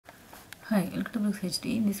Hi, welcome to Books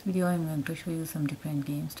HD. In this video, I am going to show you some different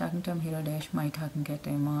games. Talking Tom Hero Dash, My Talking Cat,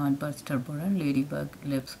 Emma, Oddbods, Turbo Run, Ladybug,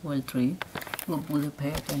 Lips, World 3, Bubbu the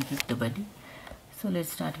Pet, and Kick the Buddy. So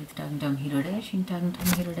let's start with Talking Tom Hero Dash. In Talking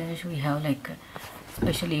Tom Hero Dash, we have like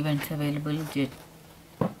special events available,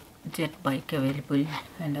 jet bike available,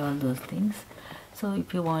 and all those things. So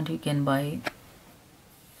if you want, you can buy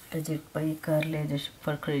a jet bike or laser ship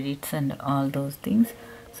for credits and all those things.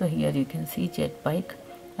 So here you can see jet bike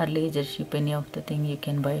or laser ship, any of the thing you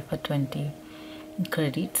can buy for 20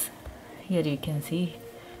 credits. Here you can see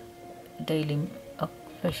daily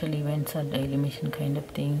special events or daily mission kind of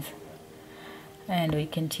things, and we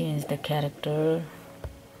can change the character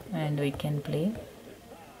and we can play.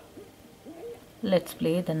 Let's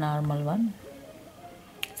play the normal one.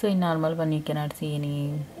 So in normal one you cannot see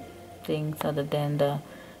any things other than the,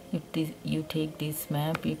 if you take this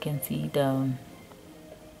map, you can see the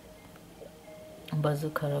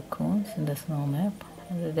bazooka raccoons in the snow map.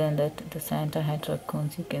 Other than that, the Santa hat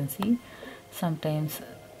raccoons you can see. Sometimes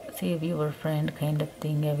save your friend kind of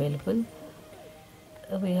thing available.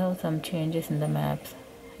 We have some changes in the maps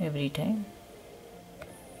every time,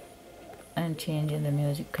 and change in the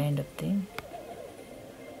music kind of thing.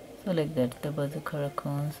 So like that, the bazooka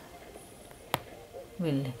raccoons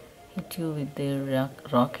will hit you with their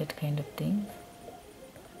rocket kind of thing.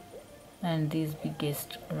 And these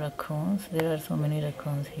biggest raccoons, there are so many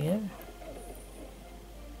raccoons here.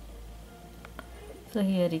 So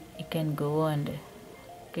here you can go and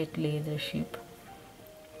get laser ship,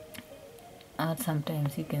 or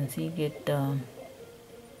sometimes you can see get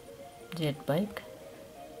jet bike.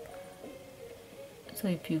 So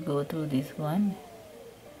if you go through this one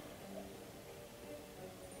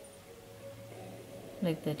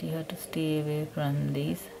like that, you have to stay away from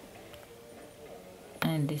these.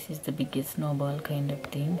 And this is the biggest snowball kind of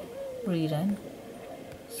thing, rerun.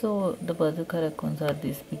 So the bazooka raccoons are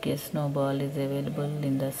this biggest snowball is available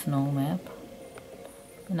in the snow map.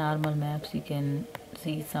 In normal maps you can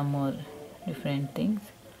see some more different things.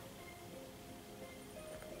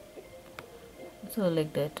 So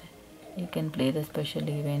like that, you can play the special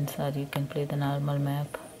events or you can play the normal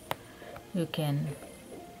map. You can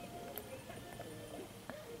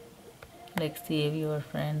like save your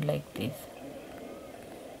friend like this.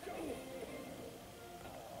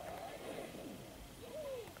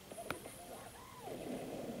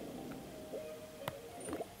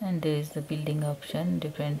 And there is the building option,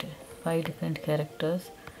 5 different characters.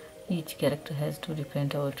 Each character has 2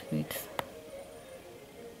 different outfits.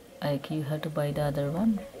 Like you have to buy the other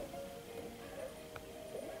one.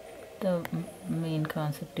 The main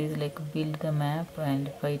concept is like build the map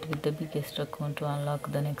and fight with the biggest raccoon to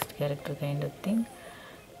unlock the next character kind of thing.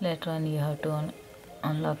 Later on you have to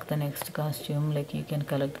unlock the next costume, like you can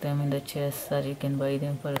collect them in the chests or you can buy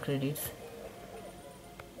them for credits.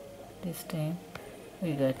 This time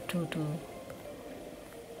we got two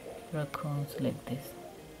raccoons like this.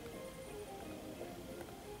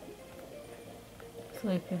 So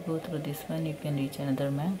if you go through this one, you can reach another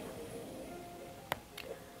map,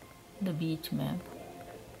 the beach map.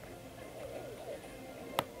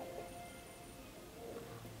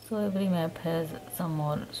 So every map has some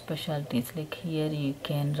more specialties, like here you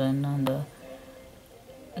can run on the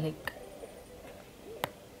like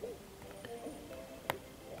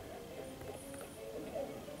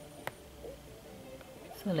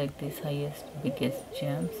so like this highest biggest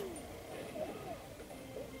jumps.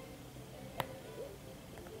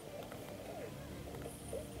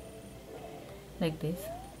 Like this,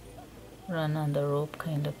 run on the rope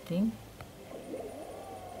kind of thing.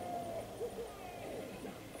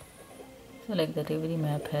 So like that, every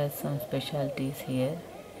map has some specialties here.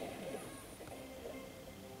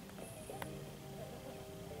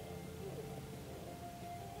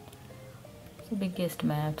 So biggest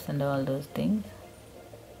maps and all those things.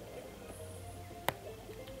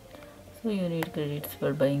 So you need credits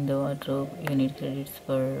for buying the wardrobe, you need credits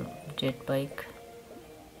for jet bike,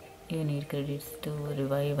 you need credits to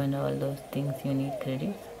revive and all those things, you need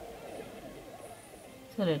credits.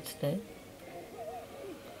 So let's try.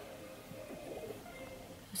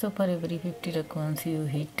 So for every 50 raccoons you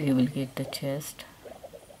hit, you will get the chest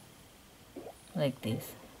like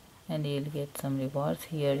this, and you will get some rewards.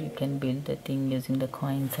 Here you can build the thing using the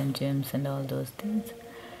coins and gems and all those things.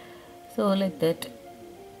 So like that,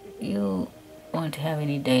 you won't have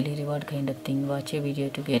any daily reward kind of thing. Watch a video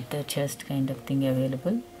to get the chest kind of thing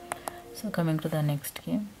available. So coming to the next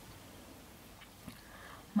game,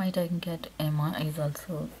 My Talking Cat Emma is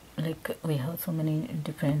also like, we have so many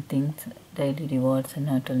different things, daily rewards, and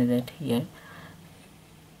not only that, here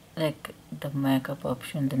like the makeup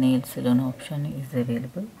option, the nail salon option is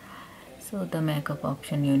available. So the makeup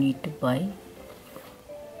option you need to buy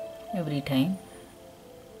every time.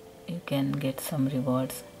 You can get some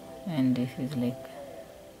rewards, and this is like,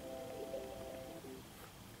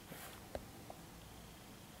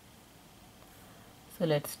 so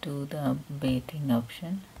let's do the baiting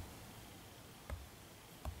option.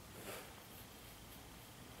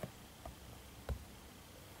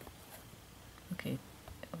 Okay,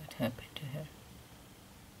 what happened to her?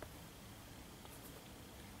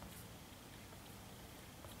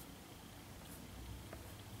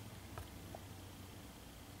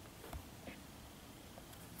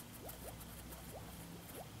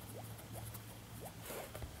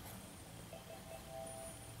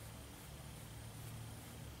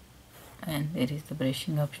 And there is the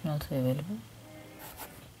brushing option also available.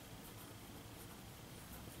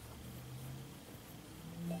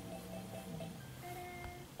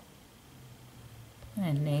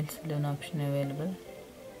 And nail salon option available.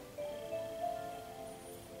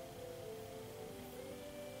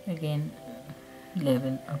 Again,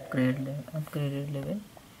 upgraded level.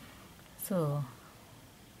 So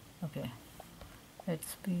okay,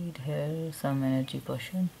 let's speed here some energy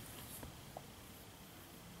potion.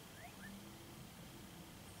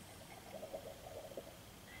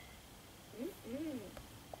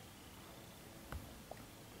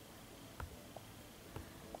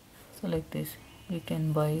 So like this, you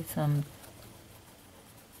can buy some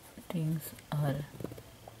things or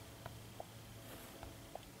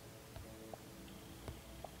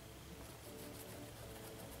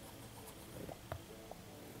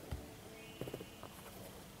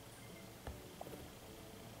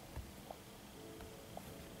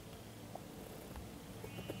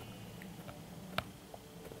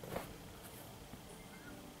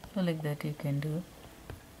so like that you can do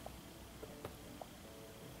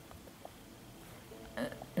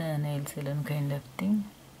the nail salon kind of thing.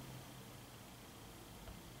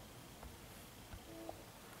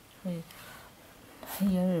 Right.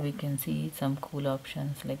 Here we can see some cool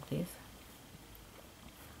options like this.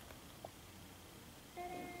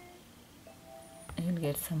 You'll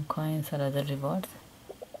get some coins or other rewards,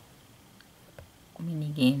 mini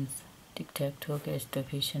games, tic-tac-toe, catch the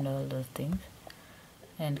fish and all those things,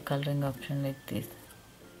 and coloring option like this.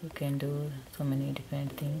 You can do so many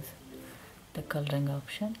different things. The coloring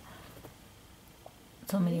option,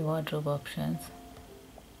 so many wardrobe options,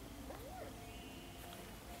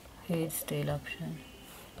 hairstyle option,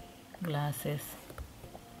 glasses,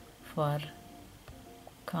 for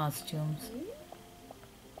costumes,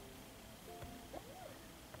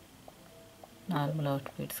 normal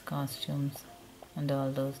outfits, costumes, and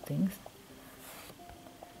all those things.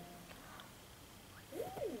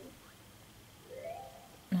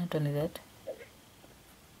 Not only that,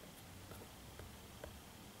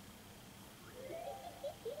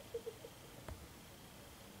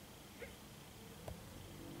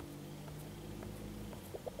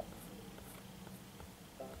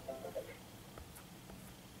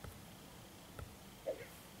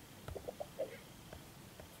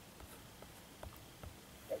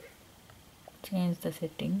 change the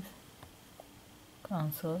settings,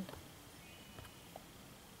 console,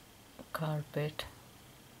 carpet,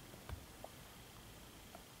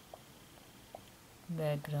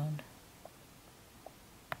 background,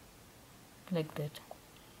 like that.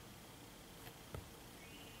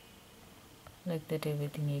 Like that,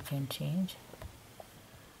 everything you can change.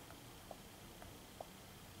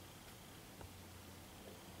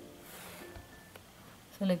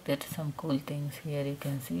 So like that, some cool things here. You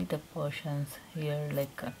can see the potions here,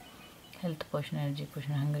 like health potion, energy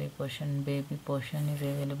potion, hungry potion, baby potion is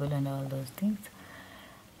available, and all those things.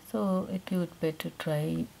 So a cute pet to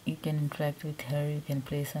try. You can interact with her, you can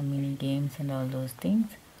play some mini games and all those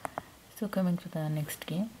things. So coming to the next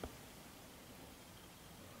game,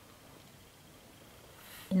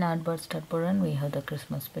 in Oddbods Turbo Run we have the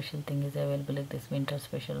Christmas special thing is available, like this winter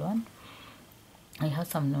special one. I have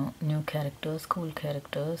some new characters, cool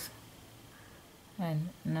characters, and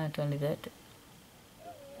not only that,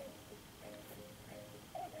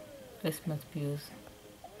 Christmas views,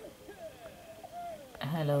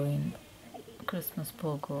 Halloween, Christmas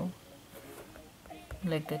Pogo,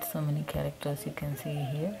 like that, so many characters you can see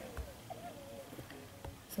here.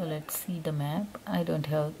 So let's see the map. I don't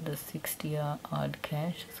have the 60 odd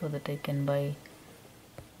cash so that I can buy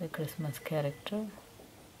the Christmas character.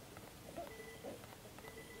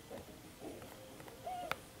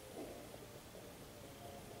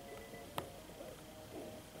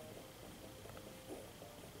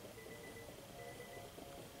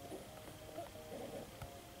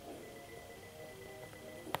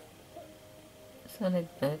 So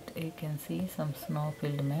like that, you can see some snow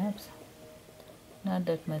filled maps. Not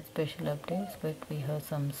that much special updates, but we have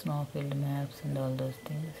some snow-filled maps and all those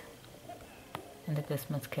things, and the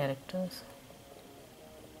Christmas characters.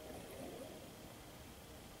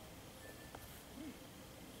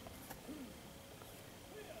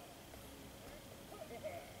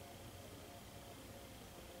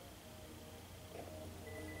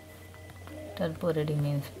 Turbo ready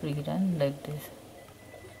means pre-run, like this.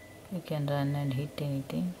 You can run and hit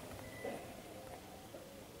anything.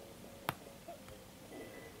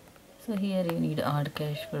 So here you need odd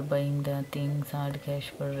cash for buying the things, odd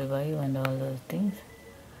cash for revive and all those things.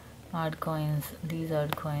 Odd coins, these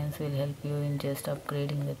odd coins will help you in just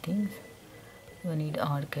upgrading the things. You need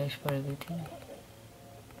odd cash for everything.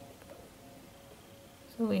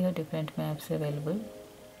 So we have different maps available.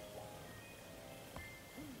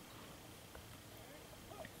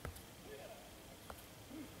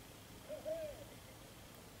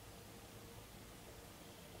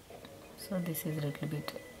 So this is a little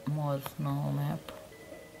bit more snow map.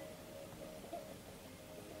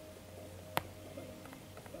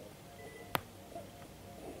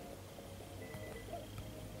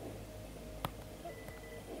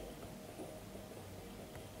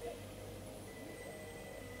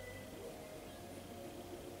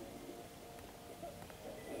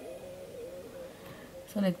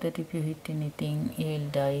 So like that, if you hit anything, you will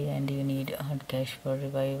die and you need hard cash for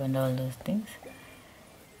revive and all those things.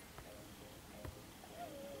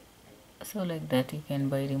 So like that, you can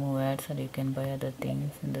buy remove ads or you can buy other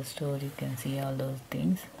things. In the store you can see all those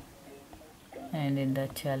things, and in the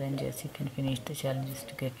challenges you can finish the challenges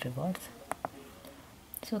to get rewards.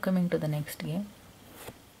 So coming to the next game,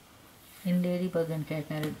 in Ladybug and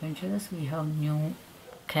Catman Adventures we have new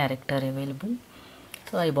character available.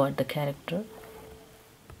 So I bought the character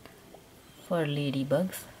for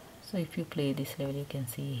Ladybugs. So if you play this level you can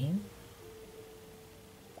see him.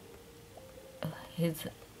 His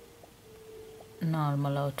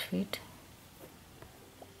normal outfit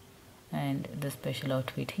and the special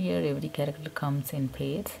outfit. Here every character comes in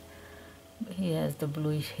pairs. He has the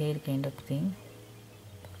bluish hair kind of thing.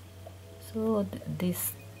 So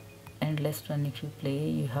this endless run, if you play,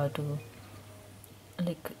 you have to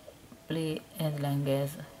like play as long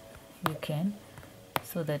as you can,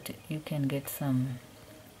 so that you can get some,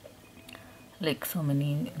 like so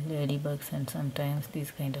many ladybugs and sometimes these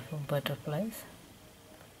kind of butterflies.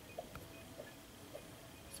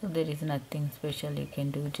 So there is nothing special you can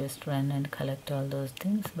do, just run and collect all those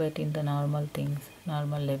things. But in the normal things,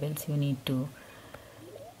 normal levels, you need to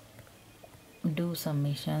do some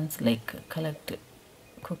missions like collect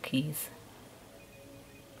cookies,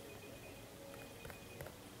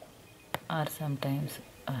 or sometimes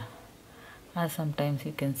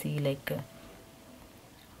you can see like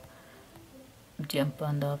jump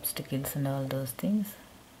on the obstacles and all those things.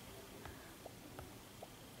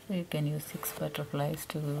 So you can use 6 butterflies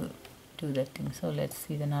to do that thing. So let's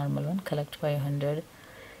see the normal one. Collect 500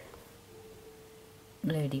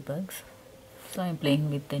 ladybugs. So I'm playing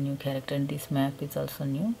with the new character, and this map is also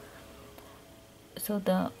new. So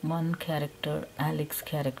the one character, Alex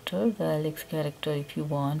character, if you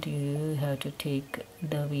want, you have to take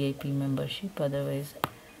the VIP membership, otherwise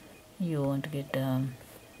you won't get the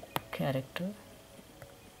character.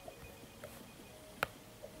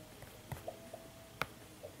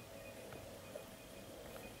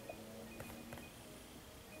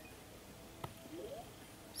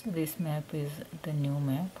 So this map is the new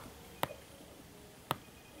map.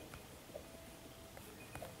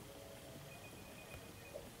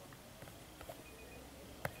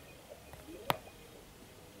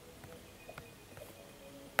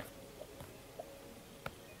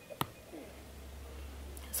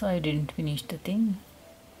 So I didn't finish the thing.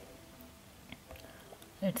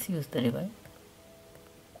 Let's use the revive.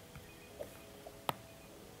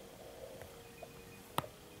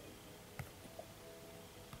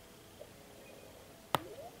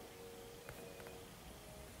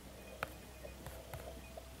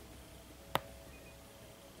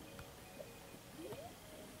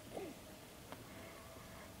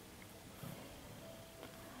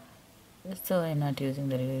 So I'm not using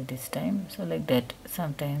the revive this time. So like that,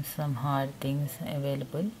 sometimes some hard things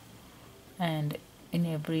available, and in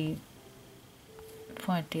every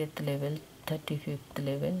 40th level, 35th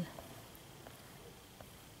level,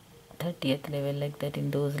 30th level, like that,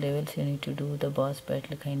 in those levels you need to do the boss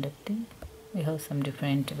battle kind of thing. We have some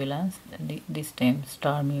different villains, this time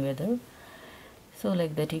stormy weather. So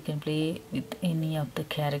like that, you can play with any of the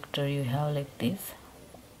character you have like this,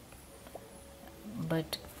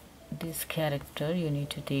 but this character you need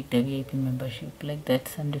to take the VIP membership. Like that,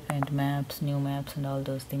 some different maps, new maps and all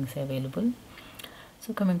those things available.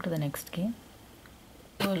 So coming to the next game,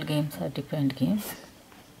 All games are different games,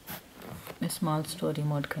 a small story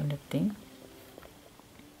mode kind of thing,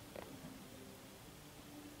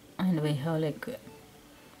 and we have like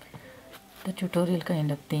the tutorial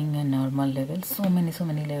kind of thing and normal levels. So many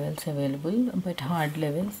levels available, but hard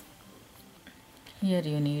levels. Here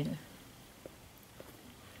you need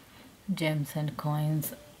gems and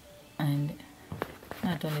coins, and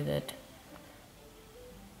not only that,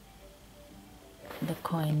 the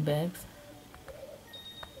coin bags.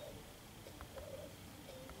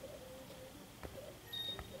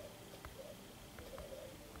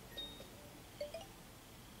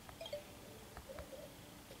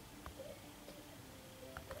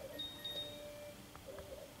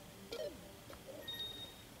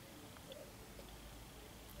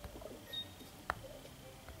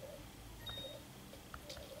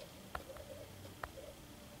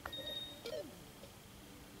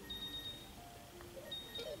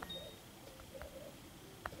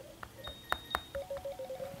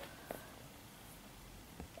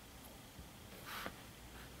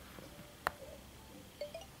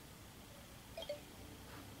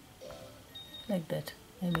 Like that.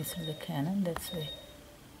 I missed the cannon, that's why.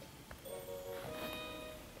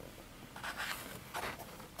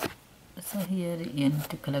 So here you need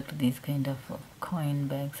to collect these kind of coin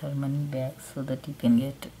bags or money bags so that you can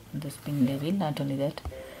get the spin level. Not only that,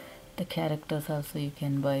 the characters also you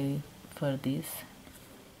can buy for this.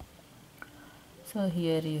 So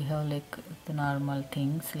here you have like the normal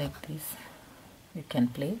things like this you can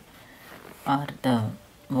play, or the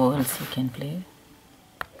worlds you can play.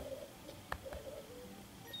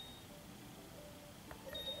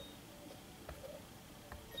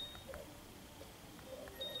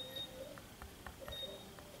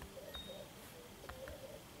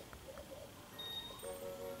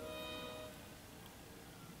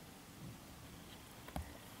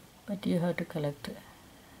 But you have to collect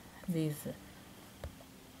these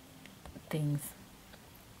things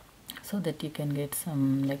so that you can get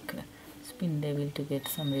some like spin devil to get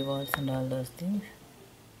some rewards and all those things.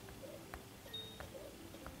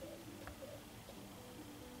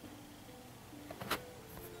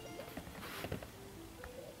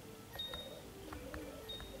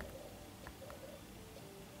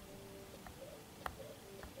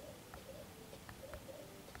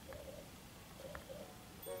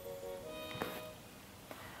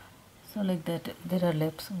 So like that, there are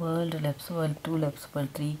Leps World, 2, Leps World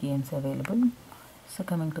 3 games available. So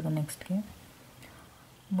coming to the next game,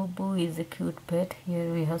 Bubbu is a cute pet.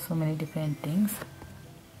 Here we have so many different things.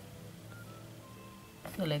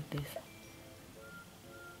 So like this,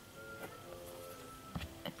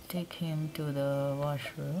 take him to the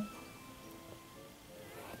washroom.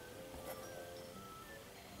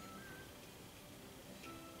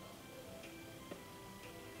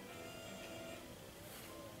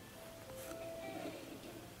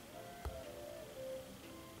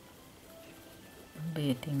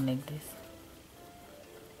 Bathing like this.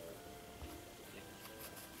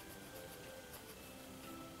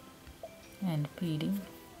 And feeding.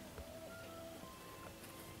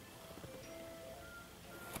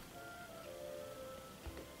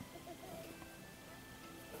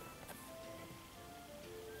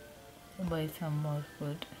 So buy some more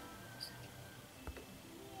food.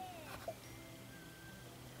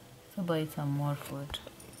 So buy some more food.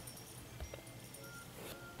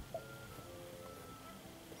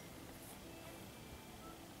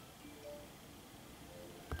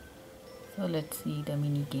 So let's see the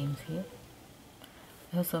mini games here.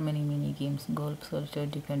 There are so many mini games: golf, solitaire,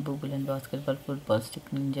 defend, bubble and basketball, football, stick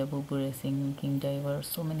ninja, Bubbu racing, king diver.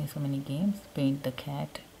 So many games. Paint the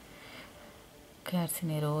cat, cats in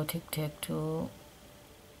a row, tic-tac-toe,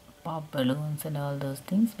 pop balloons and all those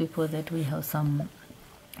things. Before that we have some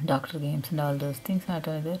doctor games and all those things. Not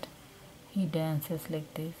only that, he dances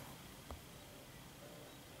like this.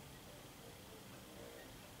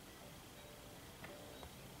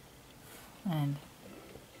 And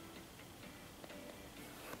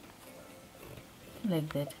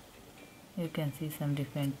like that, you can see some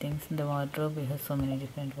different things. In the wardrobe we have so many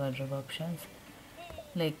different wardrobe options,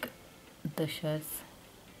 like the shirts,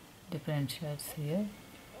 different shirts here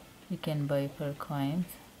you can buy for coins,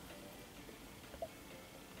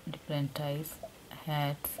 different ties,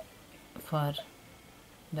 hats, fur,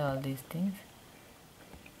 and all these things.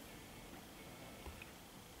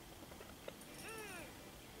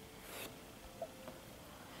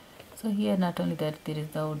 So here not only that, there is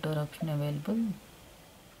the outdoor option available,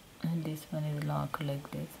 and this one is locked like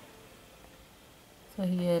this. So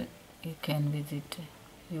here you can visit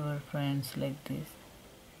your friends like this,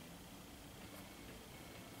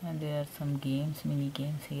 and there are some games, mini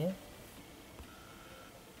games here.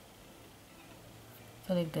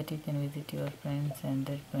 So like that you can visit your friends and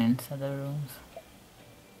their friends' other rooms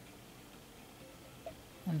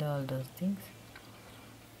and all those things.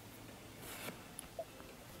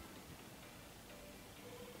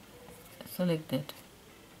 So like that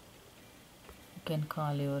you can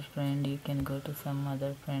call your friend, you can go to some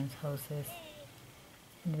other friends' houses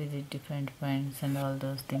and visit different friends and all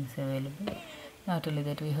those things available. Not only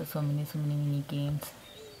that, we have so many mini games.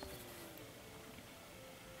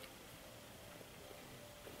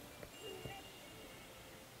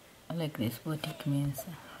 Like this, boutique means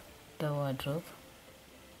the wardrobe,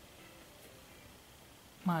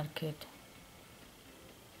 market,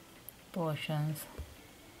 portions,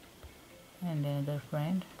 and another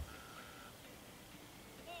friend.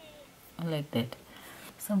 Like that.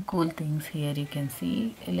 Some cool things here you can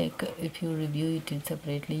see, like if you review it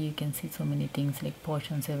separately you can see so many things like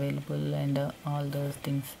portions available and all those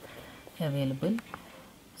things available.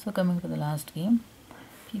 So coming to the last game,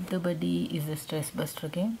 Keep the Buddy is a stress buster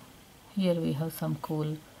game. Here we have some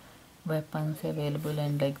cool weapons available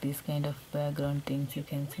and like this kind of background things you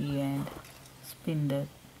can see, and spin the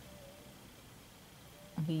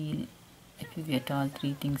wheel. If you get all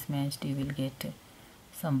three things matched you will get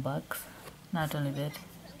some bucks. Not only that,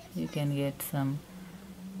 you can get some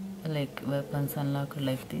like weapons unlocked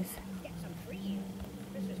like this.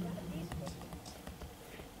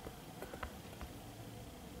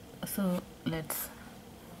 So let's,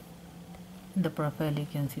 in the profile you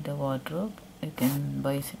can see the wardrobe, you can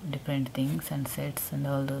buy different things and sets and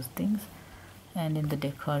all those things, and in the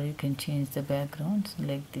decor you can change the backgrounds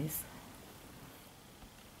like this.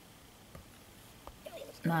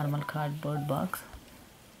 Normal cardboard box,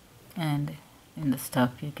 and in the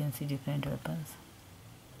stuff you can see different weapons.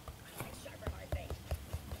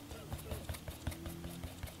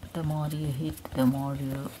 The more you hit, the more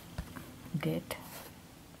you get.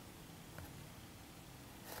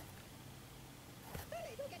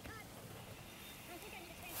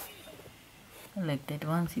 Like that,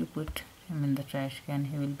 once you put him in the trash can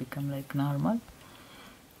he will become like normal.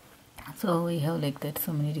 So we have like that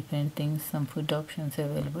so many different things, some food options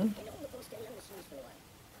available.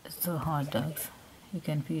 So hot dogs, you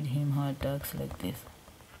can feed him hot dogs like this.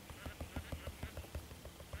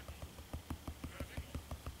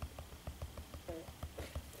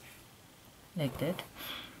 Like that.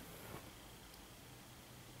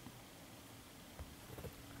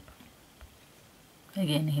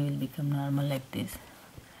 Again he will become normal like this.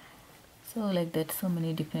 So like that, so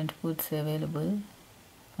many different foods available,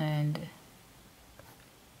 and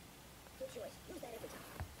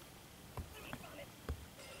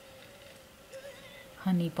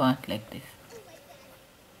honey pot like this.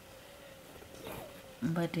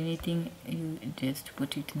 But anything you just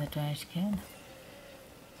put it in the trash can.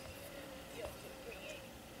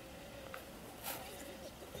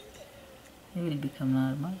 He will become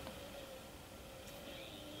normal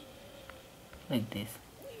like this.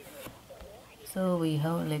 So we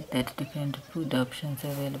have like that different food options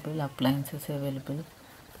available, appliances available,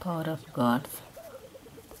 power of gods,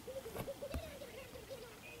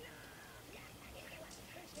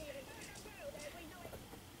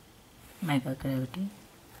 mega gravity,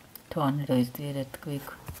 tornado is there, earthquake,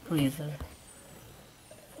 freezer.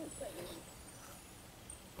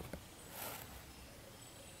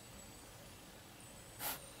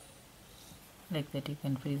 Like that you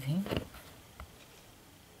can freeze him.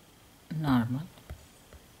 Normal.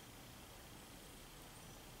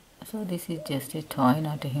 So this is just a toy,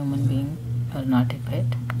 not a human being or not a pet.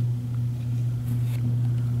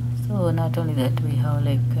 So not only that, we have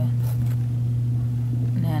like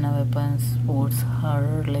nano weapons, sports,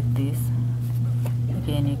 horror like this.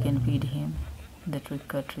 Again you can feed him the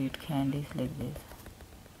trick or treat candies like this.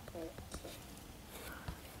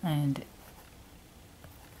 And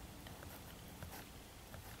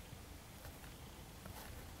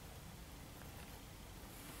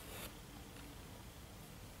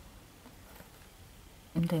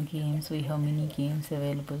in the games we have mini games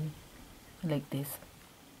available like this,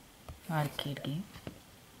 arcade game.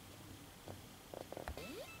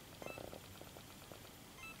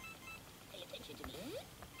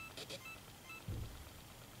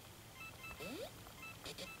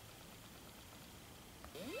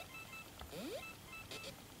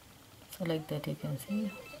 So like that you can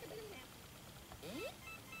see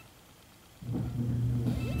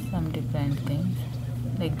some different things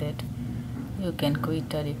like that. You can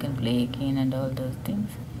quit or you can play again and all those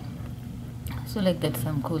things. So like that,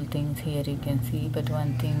 some cool things here you can see, but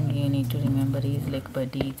one thing you need to remember is like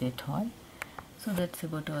Buddy is a toy. So that's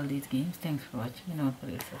about all these games. Thanks for watching and don't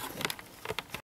forget to subscribe.